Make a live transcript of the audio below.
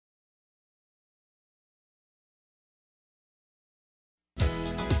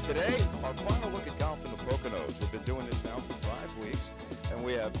Today, our final look at golf in the Poconos. We've been doing this now for 5 weeks, and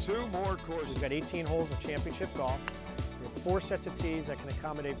we have 2 more courses. We've got 18 holes of championship golf. We have 4 sets of tees that can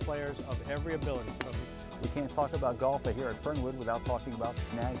accommodate players of every ability. We can't talk about golf here at Fernwood without talking about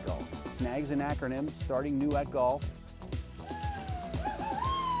Snag Golf. Snag's an acronym, starting new at golf.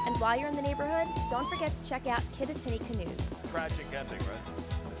 And while you're in the neighborhood, don't forget to check out Kittatinny Canoes. Tragic ending,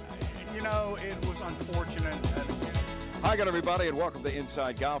 right? You know, it was unfortunate. Hi again, everybody, and welcome to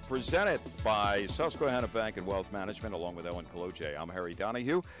Inside Golf, presented by Susquehanna Bank and Wealth Management, along with Owen Coloche. I'm Harry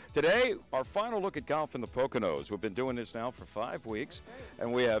Donahue. Today, our final look at golf in the Poconos. We've been doing this now for 5 weeks,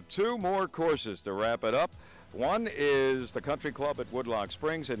 and we have 2 more courses to wrap it up. One is the Country Club at Woodloch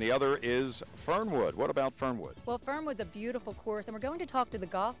Springs, and the other is Fernwood. What about Fernwood? Well, Fernwood's a beautiful course, and we're going to talk to the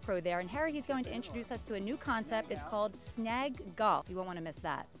golf pro there. And Harry, he's going to introduce us to a new concept. It's called Snag Golf. You won't want to miss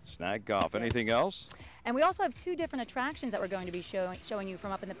that. Snag Golf. Anything else? And we also have 2 different attractions that we're going to be showing you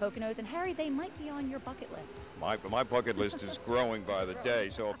from up in the Poconos. And Harry, they might be on your bucket list. My bucket list is growing by the day,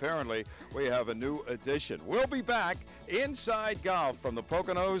 so apparently we have a new addition. We'll be back Inside Golf from the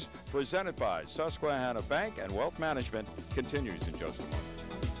Poconos, presented by Susquehanna Bank and Wealth Management, continues in just a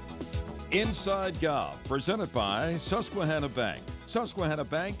moment. Inside Golf, presented by Susquehanna Bank. Susquehanna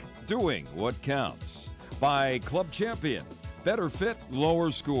Bank, doing what counts. By Club Champion, better fit,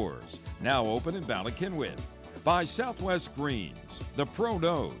 lower scores. Now open in Ballackinwood. By Southwest Greens, the Pro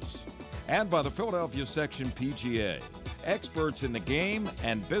Knows. And by the Philadelphia Section PGA, experts in the game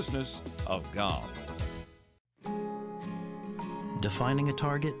and business of golf. Defining a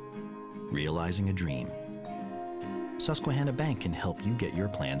target, realizing a dream. Susquehanna Bank can help you get your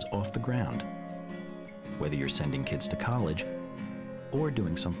plans off the ground. Whether you're sending kids to college or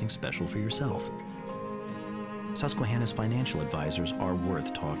doing something special for yourself. Susquehanna's financial advisors are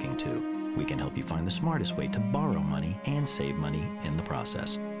worth talking to. We can help you find the smartest way to borrow money and save money in the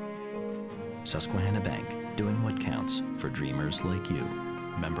process. Susquehanna Bank, doing what counts for dreamers like you.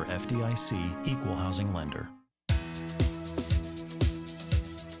 Member FDIC, Equal Housing Lender.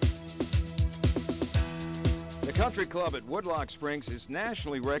 The Country Club at Woodloch Springs is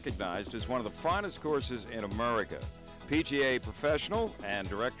nationally recognized as one of the finest courses in America. PGA professional and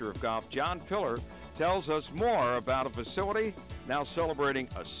director of golf John Pillar tells us more about a facility now celebrating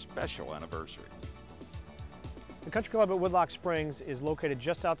a special anniversary. The Country Club at Woodloch Springs is located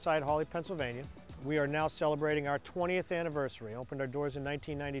just outside Hawley, Pennsylvania. We are now celebrating our 20th anniversary. Opened our doors in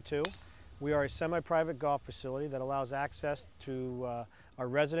 1992. We are a semi-private golf facility that allows access to our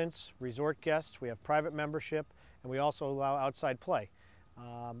residents, resort guests. We have private membership, and we also allow outside play.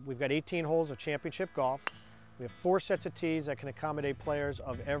 We've got 18 holes of championship golf. We have 4 sets of tees that can accommodate players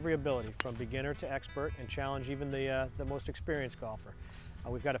of every ability, from beginner to expert, and challenge even the most experienced golfer.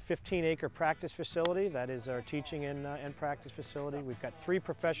 We've got a 15-acre practice facility. That is our teaching and practice facility. We've got 3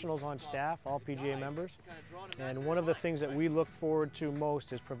 professionals on staff, all PGA members. And one of the things that we look forward to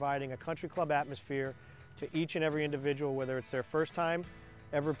most is providing a country club atmosphere to each and every individual, whether it's their first time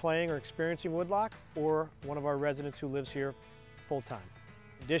ever playing or experiencing Woodloch, or one of our residents who lives here full-time.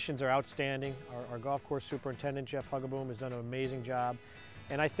 Conditions are outstanding. Our golf course superintendent, Jeff Huggaboom, has done an amazing job.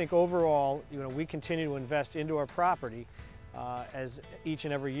 And I think overall, we continue to invest into our property as each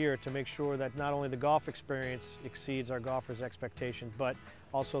and every year to make sure that not only the golf experience exceeds our golfers' expectations, but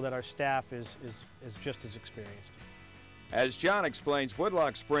also that our staff is just as experienced. As John explains,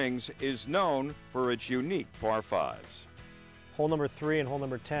 Woodloch Springs is known for its unique par 5s. Hole number 3 and hole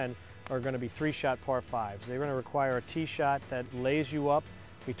number 10 are going to be 3-shot par 5s. They're going to require a tee shot that lays you up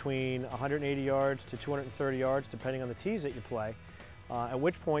between 180 yards to 230 yards, depending on the tees that you play, at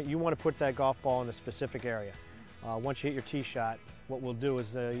which point you want to put that golf ball in a specific area. Once you hit your tee shot, what we'll do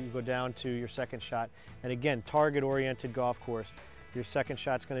is you go down to your second shot, and again, target-oriented golf course. Your second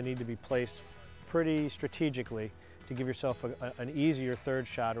shot's going to need to be placed pretty strategically to give yourself an easier third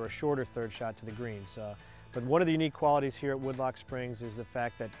shot or a shorter third shot to the greens. But one of the unique qualities here at Woodloch Springs is the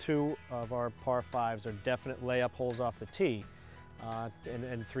fact that 2 of our par 5s are definite layup holes off the tee,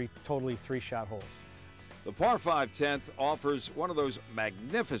 and 3 totally 3-shot holes. The par 5 10th offers one of those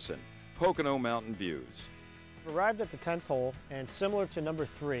magnificent Pocono Mountain views. We've arrived at the 10th hole, and similar to number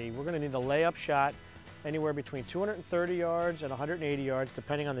 3, we're going to need a layup shot anywhere between 230 yards and 180 yards,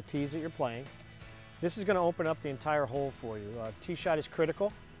 depending on the tees that you're playing. This is going to open up the entire hole for you. Tee shot is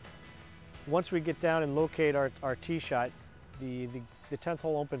critical. Once we get down and locate our tee shot, the 10th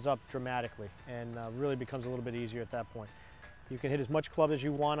hole opens up dramatically and really becomes a little bit easier at that point. You can hit as much club as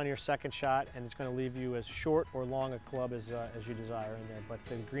you want on your second shot, and it's going to leave you as short or long a club as you desire in there. But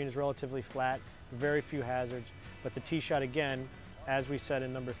the green is relatively flat, very few hazards, but the tee shot, again, as we said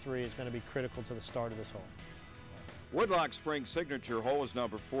in number 3, is going to be critical to the start of this hole. Woodloch Springs signature hole is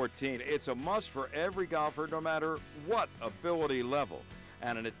number 14. It's a must for every golfer, no matter what ability level,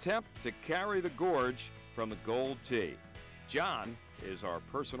 and an attempt to carry the gorge from the gold tee. John is our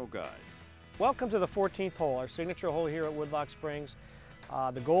personal guide. Welcome to the 14th hole, our signature hole here at Woodloch Springs.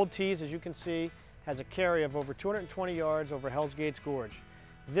 The gold tees, as you can see, has a carry of over 220 yards over Hell's Gates Gorge.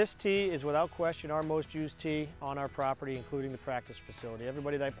 This tee is without question our most used tee on our property, including the practice facility.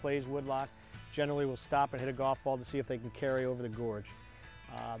 Everybody that plays Woodloch generally will stop and hit a golf ball to see if they can carry over the gorge.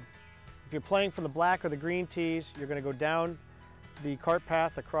 If you're playing from the black or the green tees, you're going to go down the cart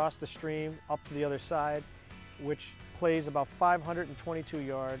path across the stream up to the other side, which plays about 522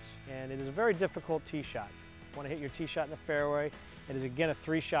 yards, and it is a very difficult tee shot. You want to hit your tee shot in the fairway. It is again a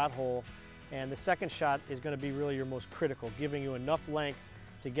 3-shot hole, and the second shot is going to be really your most critical, giving you enough length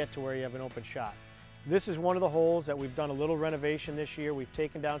to get to where you have an open shot. This is one of the holes that we've done a little renovation this year. We've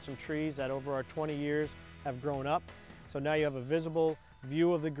taken down some trees that over our 20 years have grown up. So now you have a visible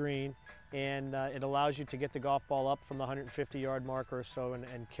view of the green, and it allows you to get the golf ball up from the 150-yard marker or so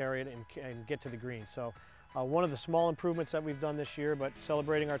and carry it and get to the green. So one of the small improvements that we've done this year, but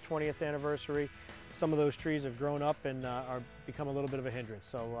celebrating our 20th anniversary, some of those trees have grown up and are become a little bit of a hindrance.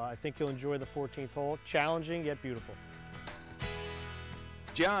 So I think you'll enjoy the 14th hole. Challenging yet beautiful.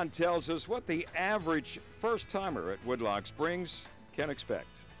 John tells us what the average first-timer at Woodloch Springs can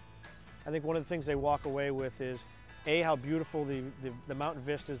expect. I think one of the things they walk away with is, A, how beautiful the mountain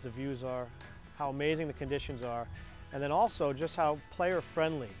vistas, the views are, how amazing the conditions are, and then also just how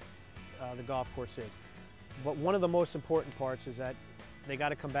player-friendly the golf course is. But one of the most important parts is that they got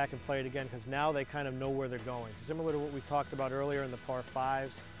to come back and play it again, because now they kind of know where they're going. Similar to what we talked about earlier in the par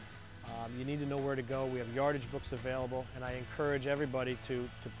 5s, you need to know where to go. We have yardage books available, and I encourage everybody to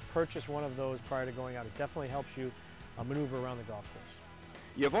purchase one of those prior to going out. It definitely helps you maneuver around the golf course.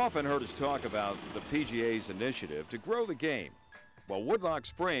 You've often heard us talk about the PGA's initiative to grow the game. Well, Woodloch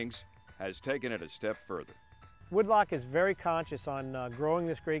Springs has taken it a step further. Woodloch is very conscious on growing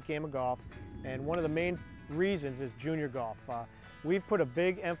this great game of golf, and one of the main reasons is junior golf. We've put a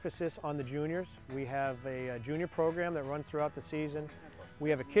big emphasis on the juniors. We have a junior program that runs throughout the season. We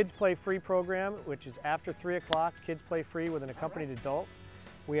have a kids play free program, which is after 3 o'clock, kids play free with an accompanied adult.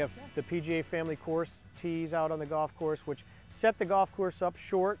 We have the PGA family course tees out on the golf course, which set the golf course up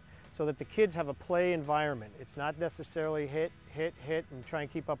short so that the kids have a play environment. It's not necessarily hit, and try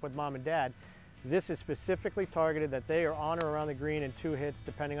and keep up with mom and dad. This is specifically targeted that they are on or around the green in 2 hits,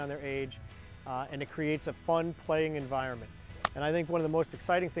 depending on their age, and it creates a fun playing environment. And I think one of the most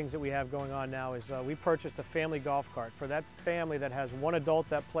exciting things that we have going on now is we purchased a family golf cart. For that family that has 1 adult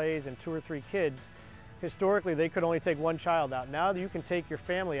that plays and 2 or 3 kids, historically they could only take 1 child out. Now you can take your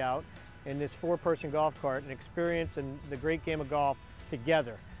family out in this 4-person golf cart and experience the great game of golf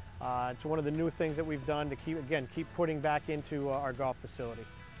together. It's one of the new things that we've done to keep putting back into our golf facility.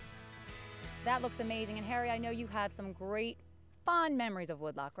 That looks amazing. And Harry, I know you have some great fond memories of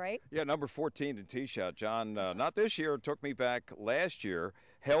Woodloch, right? Yeah, number 14 in tee shot, John. Not this year. It took me back last year,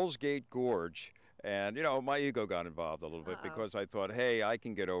 Hell's Gate Gorge. And, you know, my ego got involved a little bit because I thought, hey, I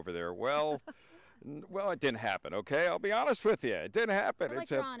can get over there. Well, it didn't happen, okay? I'll be honest with you. It didn't happen. I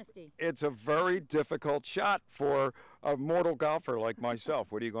like your honesty. It's a very difficult shot for a mortal golfer like myself.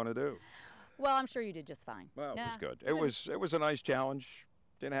 What are you going to do? Well, I'm sure you did just fine. Well, it was good. It was a nice challenge.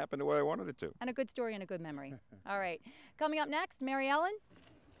 Didn't happen the way I wanted it to. And a good story and a good memory. All right. Coming up next, Mary Ellen.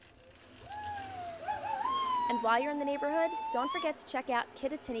 And while you're in the neighborhood, don't forget to check out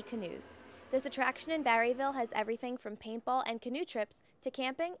Kittatinny Canoes. This attraction in Barryville has everything from paintball and canoe trips to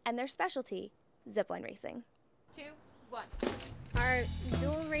camping and their specialty, zipline racing. 2, 1. Our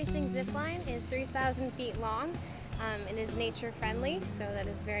dual racing zipline is 3,000 feet long. It is nature friendly, so that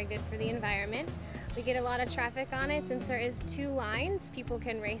is very good for the environment. We get a lot of traffic on it since there is 2 lines. People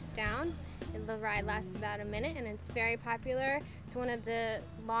can race down. The ride lasts about a minute and it's very popular. It's one of the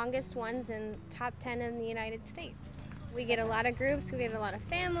longest ones in top 10 in the United States. We get a lot of groups, we get a lot of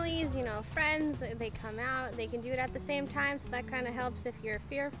families, you know, friends. They come out, they can do it at the same time, so that kind of helps if you're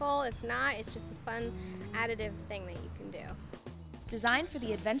fearful. If not, it's just a fun additive thing that you can do. Designed for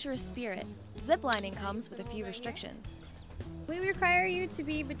the adventurous spirit, ziplining comes with a few restrictions. We require you to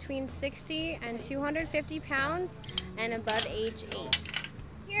be between 60 and 250 pounds and above age 8.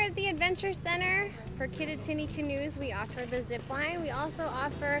 Here at the Adventure Center for Kittatinny Canoes, we offer the zip line. We also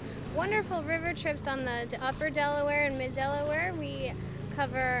offer wonderful river trips on the upper Delaware and mid Delaware. We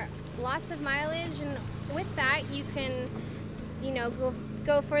cover lots of mileage, and with that you can, you know,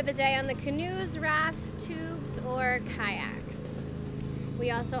 go for the day on the canoes, rafts, tubes, or kayaks. We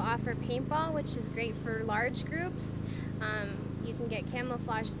also offer paintball, which is great for large groups. You can get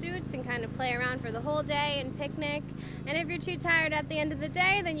camouflage suits and kind of play around for the whole day and picnic. And if you're too tired at the end of the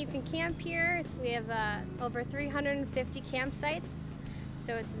day, then you can camp here. We have over 350 campsites,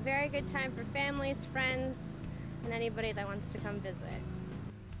 so it's a very good time for families, friends, and anybody that wants to come visit.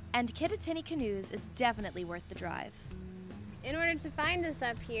 And Kittatinny Canoes is definitely worth the drive. In order to find us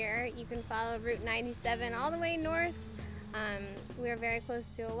up here, you can follow Route 97 all the way north. We're very close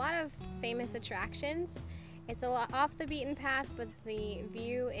to a lot of famous attractions. It's a lot off the beaten path, but the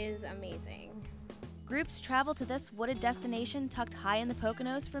view is amazing. Groups travel to this wooded destination tucked high in the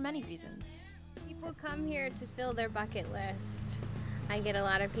Poconos for many reasons. People come here to fill their bucket list. I get a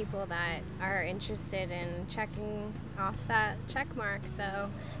lot of people that are interested in checking off that check mark, so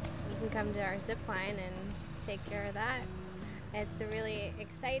you can come to our zip line and take care of that. It's a really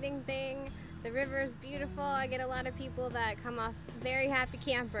exciting thing. The river is beautiful. I get a lot of people that come off very happy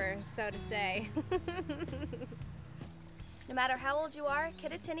campers, so to say. No matter how old you are,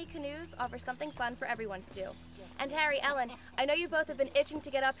 Kittatinny Canoes offer something fun for everyone to do. And Harry, Ellen, I know you both have been itching to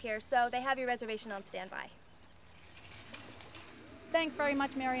get up here, so they have your reservation on standby. Thanks very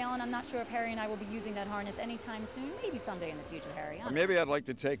much, Mary Ellen. I'm not sure if Harry and I will be using that harness anytime soon. Maybe someday in the future, Harry. Or maybe I'd like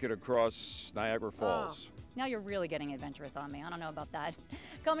to take it across Niagara Falls. Oh, now you're really getting adventurous on me. I don't know about that.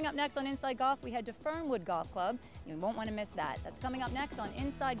 Coming up next on Inside Golf, we head to Fernwood Golf Club. You won't want to miss that. That's coming up next on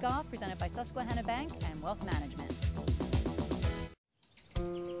Inside Golf, presented by Susquehanna Bank and Wealth Management.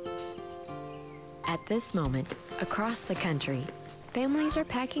 At this moment, across the country, families are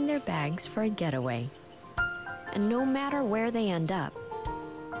packing their bags for a getaway. And no matter where they end up,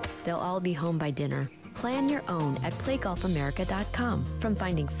 they'll all be home by dinner. Plan your own at playgolfamerica.com. From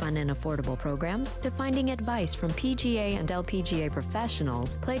finding fun and affordable programs to finding advice from PGA and LPGA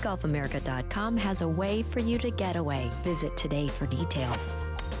professionals, playgolfamerica.com has a way for you to get away. Visit today for details.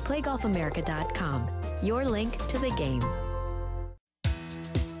 playgolfamerica.com, your link to the game.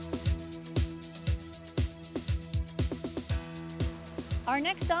 Our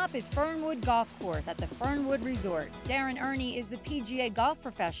next stop is Fernwood Golf Course at the Fernwood Resort. Darren Ernie is the PGA golf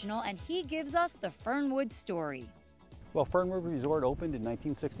professional, and he gives us the Fernwood story. Well, Fernwood Resort opened in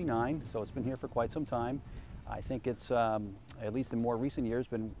 1969, so it's been here for quite some time. I think it's, at least in more recent years,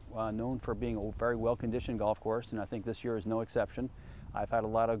 been known for being a very well-conditioned golf course, and I think this year is no exception. I've had a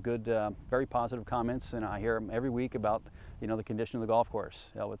lot of good, very positive comments, and I hear them every week about, the condition of the golf course.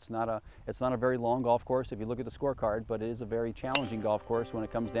 It's not a very long golf course if you look at the scorecard, but it is a very challenging golf course when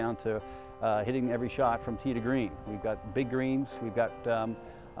it comes down to hitting every shot from tee to green. We've got big greens, we've got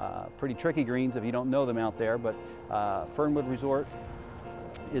pretty tricky greens if you don't know them out there, but Fernwood Resort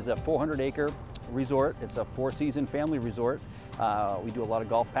is a 400-acre resort. It's a 4-season family resort. We do a lot of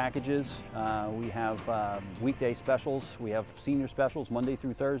golf packages. We have weekday specials. We have senior specials Monday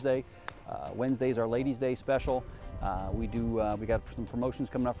through Thursday. Wednesday's our Ladies' Day special. We got some promotions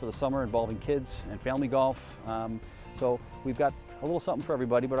coming up for the summer involving kids and family golf. So we've got a little something for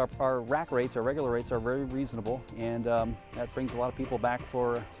everybody, but our rack rates, our regular rates, are very reasonable, and that brings a lot of people back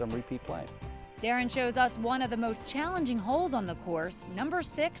for some repeat play. Darren shows us one of the most challenging holes on the course, number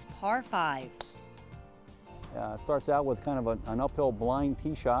 6, par 5. It starts out with kind of an uphill blind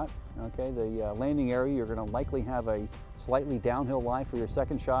tee shot. Okay, the landing area, you're going to likely have a slightly downhill lie for your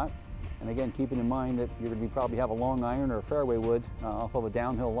second shot. And again, keeping in mind that you're going to probably have a long iron or a fairway wood off of a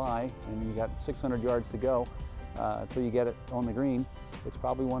downhill lie, and you got 600 yards to go until you get it on the green. It's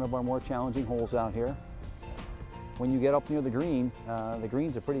probably one of our more challenging holes out here. When you get up near the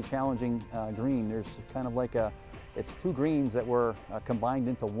green's a pretty challenging green. There's kind of like it's 2 greens that were combined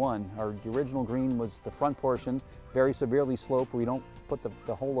into one. The original green was the front portion, very severely sloped. We don't put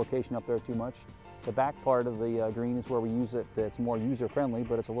the whole location up there too much. The back part of the green is where we use it. It's more user-friendly,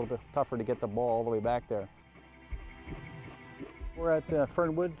 but it's a little bit tougher to get the ball all the way back there. We're at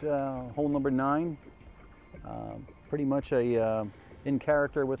Fernwood, hole number 9. Pretty much in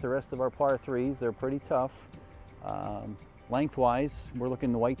character with the rest of our par 3s. They're pretty tough. Lengthwise, we're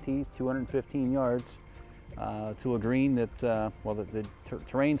looking the white tees, 215 yards to a green that, the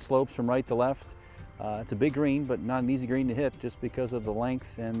terrain slopes from right to left. It's a big green, but not an easy green to hit just because of the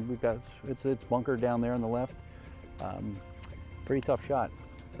length, and we've got it's bunkered down there on the left. Pretty tough shot.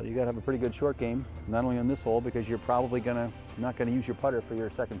 So you got to have a pretty good short game, not only on this hole because you're probably not gonna use your putter for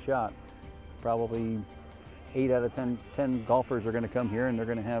your second shot. Probably 8 out of 10 golfers are going to come here, and they're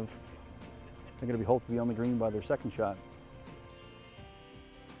going to be hoped to be on the green by their second shot.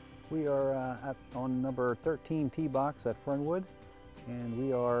 We are on number 13 tee box at Fernwood, and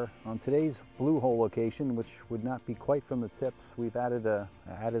we are on today's blue hole location, which would not be quite from the tips. We've added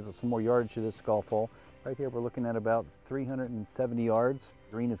some more yardage to this golf hole. Right here we're looking at about 370 yards.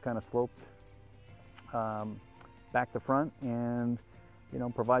 Green is kind of sloped back to front, and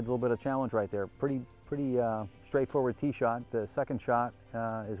provides a little bit of challenge right there. Pretty straightforward tee shot. The second shot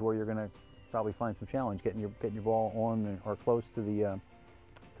is where you're going to probably find some challenge, getting your ball on or close to the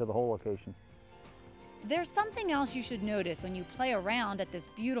hole location. There's something else you should notice when you play around at this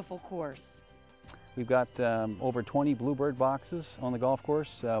beautiful course. We've got over 20 bluebird boxes on the golf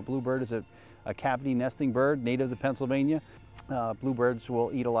course. Bluebird is a cavity nesting bird native to Pennsylvania. Bluebirds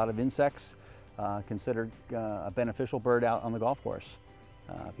will eat a lot of insects, considered a beneficial bird out on the golf course.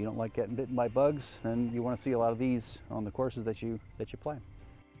 If you don't like getting bitten by bugs, then you want to see a lot of these on the courses that you play.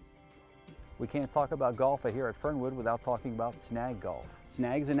 We can't talk about golf here at Fernwood without talking about Snag Golf.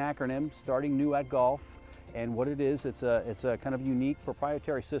 Snag is an acronym, starting new at golf, and what it is, it's a kind of unique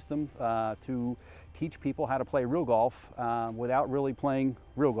proprietary system to teach people how to play real golf without really playing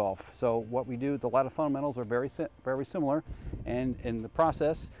real golf. So what we do, a lot of fundamentals are very similar, and in the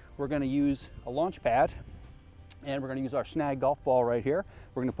process, we're going to use a launch pad. And we're going to use our Snag golf ball right here.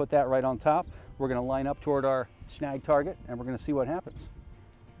 We're going to put that right on top. We're going to line up toward our Snag target, and we're going to see what happens.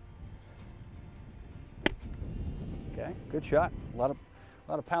 Okay, good shot. A lot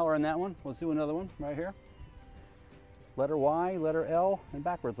of power in that one. Let's do another one right here. Letter Y, letter L, and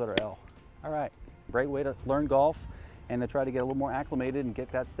backwards letter L. All right, great way to learn golf and to try to get a little more acclimated and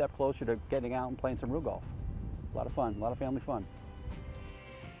get that step closer to getting out and playing some real golf. A lot of fun, a lot of family fun.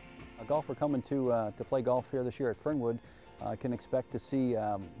 A golfer coming to play golf here this year at Fernwood can expect to see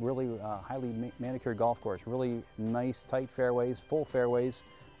really highly manicured golf course, really nice tight fairways, full fairways.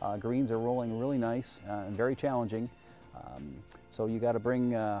 Greens are rolling really nice and very challenging. So you got to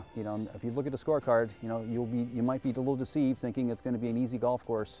bring, if you look at the scorecard, you might be a little deceived thinking it's going to be an easy golf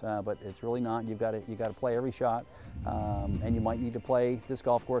course, but it's really not. You got to play every shot, and you might need to play this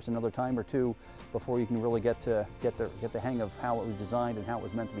golf course another time or two before you can really get the hang of how it was designed and how it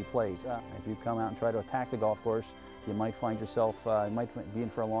was meant to be played. If you come out and try to attack the golf course, you might find yourself, you might be in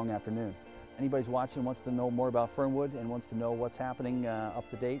for a long afternoon. Anybody's watching and wants to know more about Fernwood and wants to know what's happening up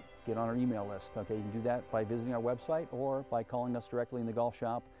to date, get on our email list. Okay, you can do that by visiting our website or by calling us directly in the golf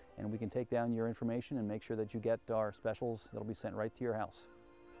shop, and we can take down your information and make sure that you get our specials that'll be sent right to your house.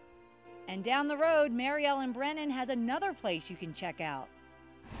 And down the road, Mary Ellen Brennan has another place you can check out.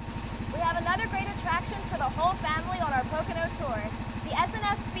 We have another great attraction for the whole family on our Pocono tour. The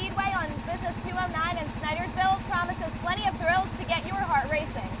S&S Speedway on Business 209 in Snydersville promises plenty of thrills to get your heart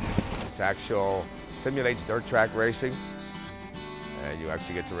racing. It simulates dirt track racing, and you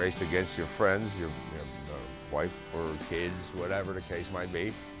actually get to race against your friends, your wife or kids, whatever the case might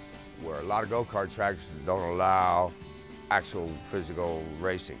be. Where a lot of go-kart tracks don't allow actual physical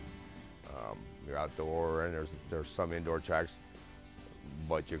racing. You're outdoor, and there's some indoor tracks,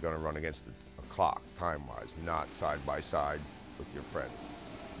 but you're going to run against a clock, time-wise, not side by side with your friends.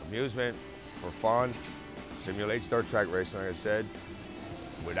 Amusement, for fun, simulates dirt track racing, like I said,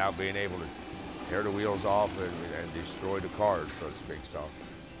 without being able to tear the wheels off and destroy the cars, so to speak. So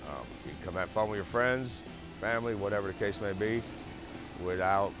you can come have fun with your friends, family, whatever the case may be,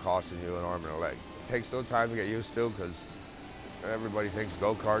 without costing you an arm and a leg. It takes a little time to get used to, because everybody thinks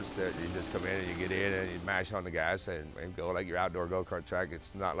go-karts that you just come in and you get in and you mash on the gas and go like your outdoor go-kart track.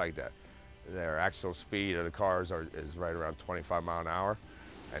 It's not like that. Their actual speed of the cars is right around 25 miles an hour,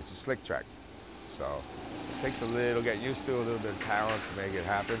 and it's a slick track. So it takes a little getting used to, a little bit of talent to make it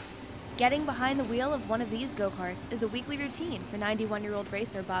happen. Getting behind the wheel of one of these go-karts is a weekly routine for 91-year-old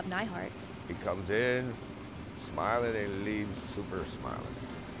racer Bob Neihart. He comes in smiling and leaves super smiling.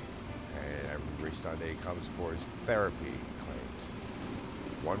 And every Sunday he comes for his therapy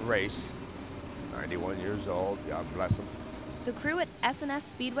claims. One race, 91 years old, God bless him. The crew at S&S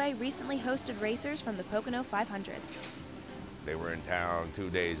Speedway recently hosted racers from the Pocono 500. They were in town 2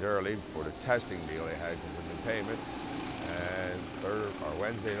 days early for the testing deal they had because of the payment. And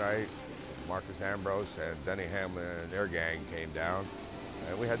Wednesday night, Marcus Ambrose and Denny Hamlin and their gang came down.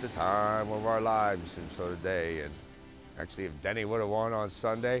 And we had the time of our lives, and so did they. And actually, if Denny would have won on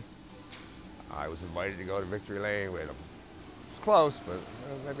Sunday, I was invited to go to Victory Lane with him. It was close, but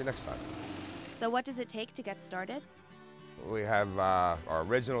maybe next time. So what does it take to get started? We have our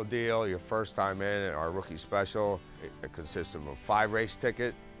original deal, your first time in, our rookie special. It consists of a 5-race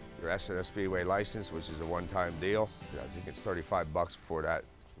ticket, your S&S Speedway license, which is a one-time deal. I think it's $35 for that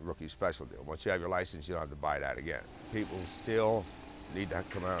rookie special deal. Once you have your license, you don't have to buy that again. People still need to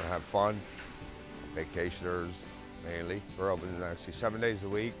come out and have fun, vacationers mainly. So we're open actually 7 days a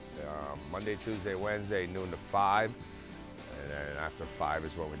week, Monday, Tuesday, Wednesday, noon to 5. And then after 5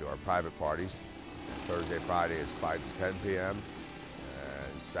 is when we do our private parties. Thursday, Friday is 5 to 10 p.m.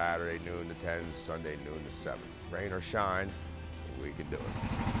 And Saturday, noon to 10, Sunday, noon to 7. Rain or shine, we can do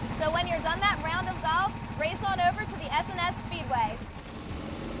it. So when you're done that round of golf, race on over to the S&S Speedway.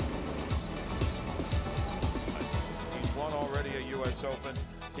 He's won already a U.S. Open.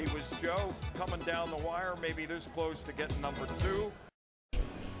 He was Joe coming down the wire, maybe this close to getting number 2.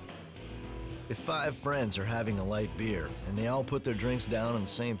 If 5 friends are having a light beer and they all put their drinks down in the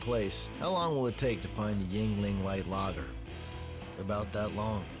same place, how long will it take to find the Yingling Light Lager? About that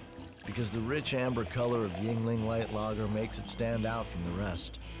long. Because the rich amber color of Yingling Light Lager makes it stand out from the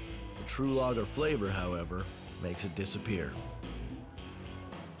rest. The true lager flavor, however, makes it disappear.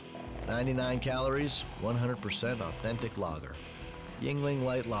 99 calories, 100% authentic lager. Yingling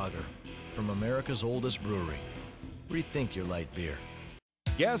Light Lager, from America's oldest brewery. Rethink your light beer.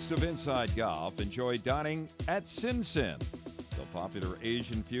 Guests of Inside Golf enjoy dining at Sin Sin, the popular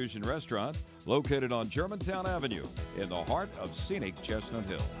Asian fusion restaurant located on Germantown Avenue in the heart of scenic Chestnut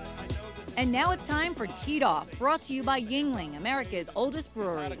Hill. And now it's time for Teed Off, brought to you by Yingling, America's oldest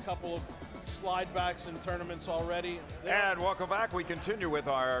brewery. Had a couple of slide backs in tournaments already. And welcome back. We continue with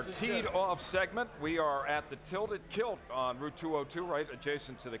our Teed Off segment. We are at the Tilted Kilt on Route 202, right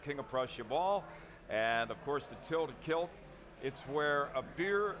adjacent to the King of Prussia Ball. And of course, the Tilted Kilt, it's where a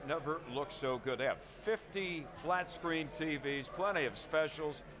beer never looks so good. They have 50 flat screen TVs, plenty of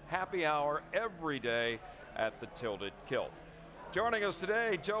specials, happy hour every day at the Tilted Kilt. Joining us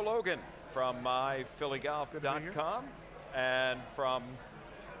today, Joe Logan from myphillygolf.com and from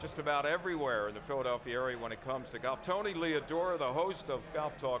just about everywhere in the Philadelphia area when it comes to golf. Tony Leodora, the host of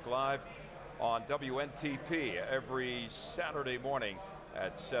Golf Talk Live on WNTP every Saturday morning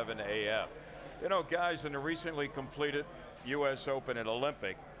at 7 a.m. You know, guys, in the recently completed U.S. Open and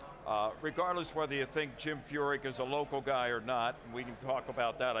Olympic, regardless whether you think Jim Furyk is a local guy or not, and we can talk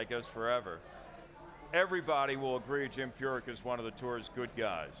about that, I guess, forever, everybody will agree Jim Furyk is one of the tour's good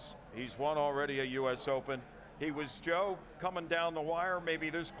guys. He's won already a U.S. Open. He was, Joe, coming down the wire, maybe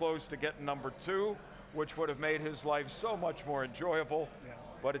this close to getting number 2, which would have made his life so much more enjoyable,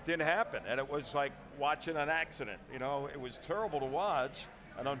 but it didn't happen. And it was like watching an accident. You know, it was terrible to watch,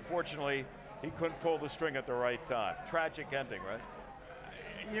 and unfortunately, he couldn't pull the string at the right time. Tragic ending, right?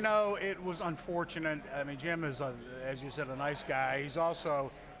 You know, it was unfortunate. I mean, Jim is, as you said, a nice guy. He's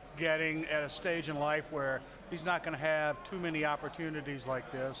also getting at a stage in life where he's not going to have too many opportunities like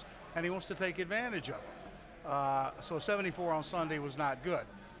this, and he wants to take advantage of it. So 74 on Sunday was not good.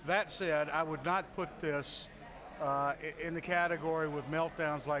 That said, I would not put this in the category with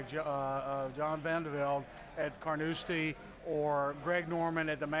meltdowns like John Van de Velde at Carnoustie or Greg Norman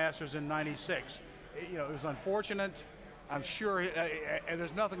at the Masters in '96. You know, it was unfortunate. I'm sure, and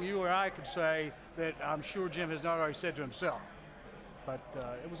there's nothing you or I could say that I'm sure Jim has not already said to himself. But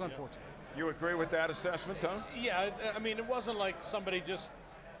it was unfortunate. You agree with that assessment, Tom? Yeah, I mean, it wasn't like somebody just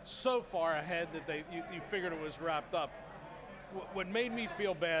so far ahead that you figured it was wrapped up. What made me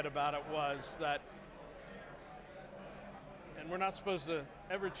feel bad about it was that, and we're not supposed to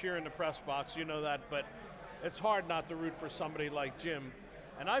ever cheer in the press box, you know that, but it's hard not to root for somebody like Jim.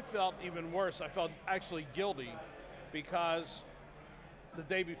 And I felt even worse. I felt actually guilty because the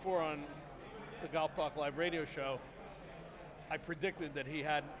day before on the Golf Talk Live radio show, I predicted that he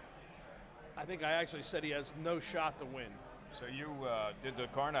had, I think I actually said he has no shot to win. So you did the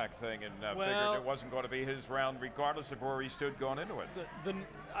Karnak thing and figured it wasn't going to be his round regardless of where he stood going into it.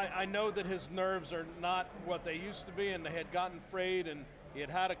 I know that his nerves are not what they used to be, and they had gotten frayed, and he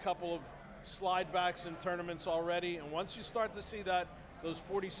had a couple of slide backs in tournaments already, and once you start to see that, those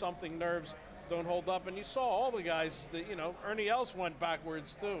 40-something nerves don't hold up, and you saw all the guys that, you know, Ernie Els went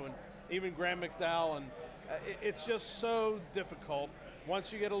backwards too, and even Graham McDowell, and it's just so difficult.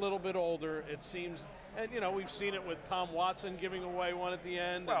 Once you get a little bit older, it seems, and you know, we've seen it with Tom Watson giving away one at the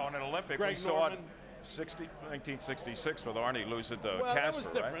end. Well, in an Olympic, we saw it 1966 with Arnie losing to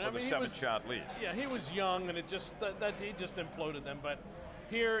Casper, right? With a 7-shot lead. Yeah, he was young, and it just he just imploded them. But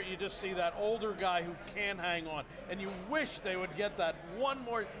here, you just see that older guy who can hang on, and you wish they would get that one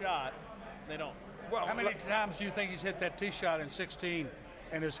more shot. They don't. Well, how many times do you think he's hit that tee shot in 16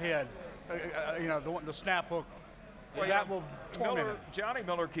 in his head? You know, the snap hook. Well, that will torment him. Johnny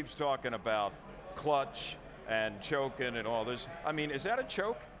Miller keeps talking about clutch and choking and all this. I mean, is that a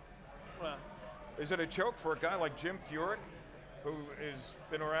choke? Well, is it a choke for a guy like Jim Furyk, who has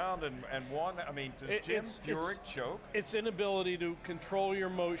been around and won? I mean, does Jim Furyk choke? It's inability to control your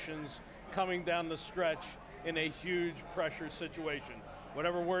motions coming down the stretch in a huge pressure situation.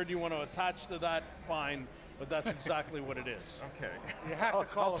 Whatever word you want to attach to that, fine, but that's exactly what it is. Okay. You have to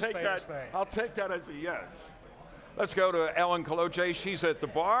call a spade a spade. I'll take that as a yes. Let's go to Ellen Kaloche. She's at the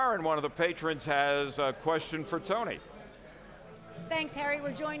bar, and one of the patrons has a question for Tony. Thanks, Harry.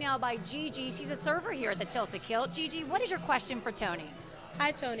 We're joined now by Gigi. She's a server here at the Tilted Kilt. Gigi, what is your question for Tony?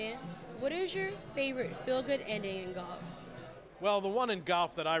 Hi, Tony. What is your favorite feel-good ending in golf? Well, the one in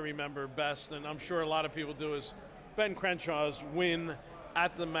golf that I remember best, and I'm sure a lot of people do, is Ben Crenshaw's win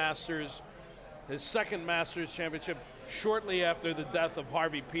at the Masters, his second Masters championship, shortly after the death of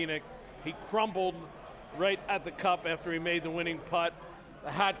Harvey Penick. He crumbled right at the cup after he made the winning putt.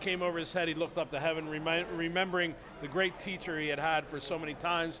 The hat came over his head. He looked up to heaven, remembering the great teacher he had had for so many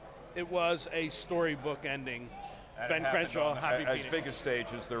times. It was a storybook ending. Ben Crenshaw, happy as big a stage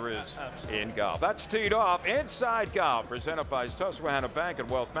as there is in golf. That's teed off. Inside Golf, presented by Susquehanna Bank and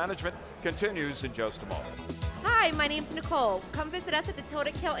Wealth Management, continues in just a moment. Hi, my name's Nicole. Come visit us at the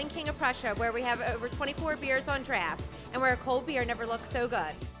Tilted Kilt in King of Prussia, where we have over 24 beers on draft, and where a cold beer never looks so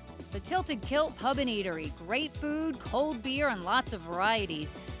good. The Tilted Kilt Pub and Eatery. Great food, cold beer, and lots of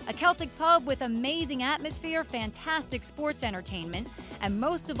varieties. A Celtic pub with amazing atmosphere, fantastic sports entertainment, and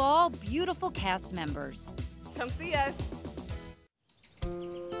most of all, beautiful cast members. Come see us.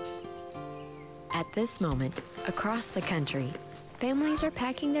 At this moment, across the country, families are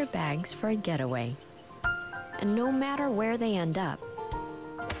packing their bags for a getaway. And no matter where they end up,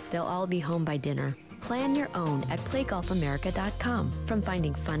 they'll all be home by dinner. Plan your own at playgolfamerica.com. From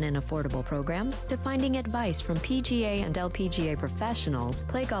finding fun and affordable programs to finding advice from PGA and LPGA professionals,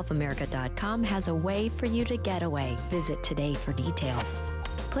 playgolfamerica.com has a way for you to get away. Visit today for details.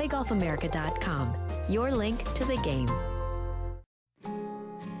 playgolfamerica.com, your link to the game.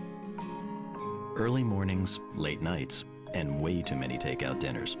 Early mornings, late nights, and way too many takeout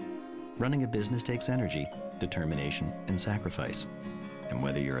dinners. Running a business takes energy, determination, and sacrifice. And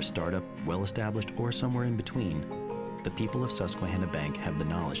whether you're a startup, well-established, or somewhere in between, the people of Susquehanna Bank have the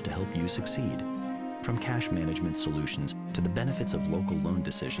knowledge to help you succeed. From cash management solutions to the benefits of local loan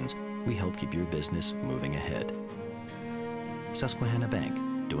decisions, we help keep your business moving ahead. Susquehanna Bank,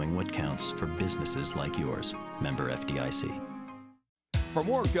 doing what counts for businesses like yours. Member FDIC. For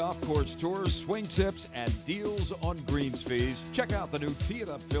more golf course tours, swing tips, and deals on greens fees, check out the new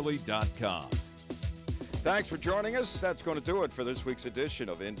teeitupphilly.com. Thanks for joining us. That's going to do it for this week's edition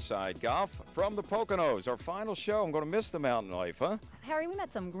of Inside Golf from the Poconos. Our final show. I'm going to miss the mountain life, huh? Harry, we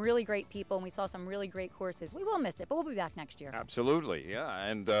met some really great people and we saw some really great courses. We will miss it, but we'll be back next year. Absolutely, yeah.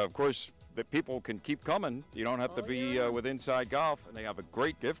 And, of course, the people can keep coming. You don't have to be with Inside Golf, and they have a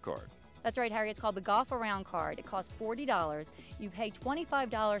great gift card. That's right, Harry. It's called the Golf Around Card. It costs $40. You pay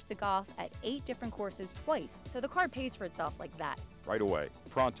 $25 to golf at 8 different courses twice. So the card pays for itself like that. Right away.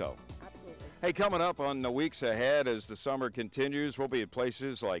 Pronto. Hey, coming up on the weeks ahead as the summer continues, we'll be at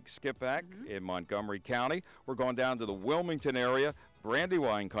places like Skippack in Montgomery County. We're going down to the Wilmington area.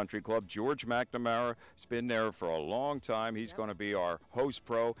 Brandywine Country Club, George McNamara has been there for a long time. He's going to be our host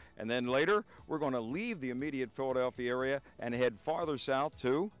pro. And then later, we're going to leave the immediate Philadelphia area and head farther south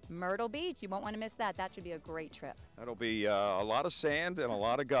to Myrtle Beach. You won't want to miss that. That should be a great trip. That'll be a lot of sand and a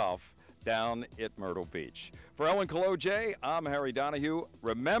lot of golf down at Myrtle Beach. For Ellen Cologe, I'm Harry Donahue.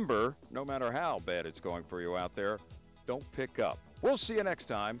 Remember, no matter how bad it's going for you out there, don't pick up. We'll see you next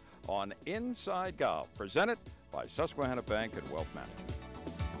time on Inside Golf, presented by Susquehanna Bank and Wealth Management.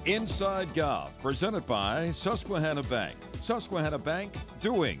 Inside Golf, presented by Susquehanna Bank. Susquehanna Bank,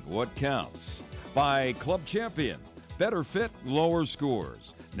 doing what counts. By Club Champion, better fit, lower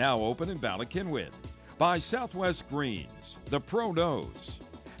scores. Now open in Ballackinwood. By Southwest Greens, the Pro Knows.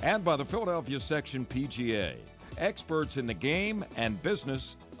 And by the Philadelphia Section PGA, experts in the game and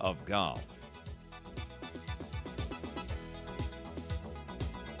business of golf.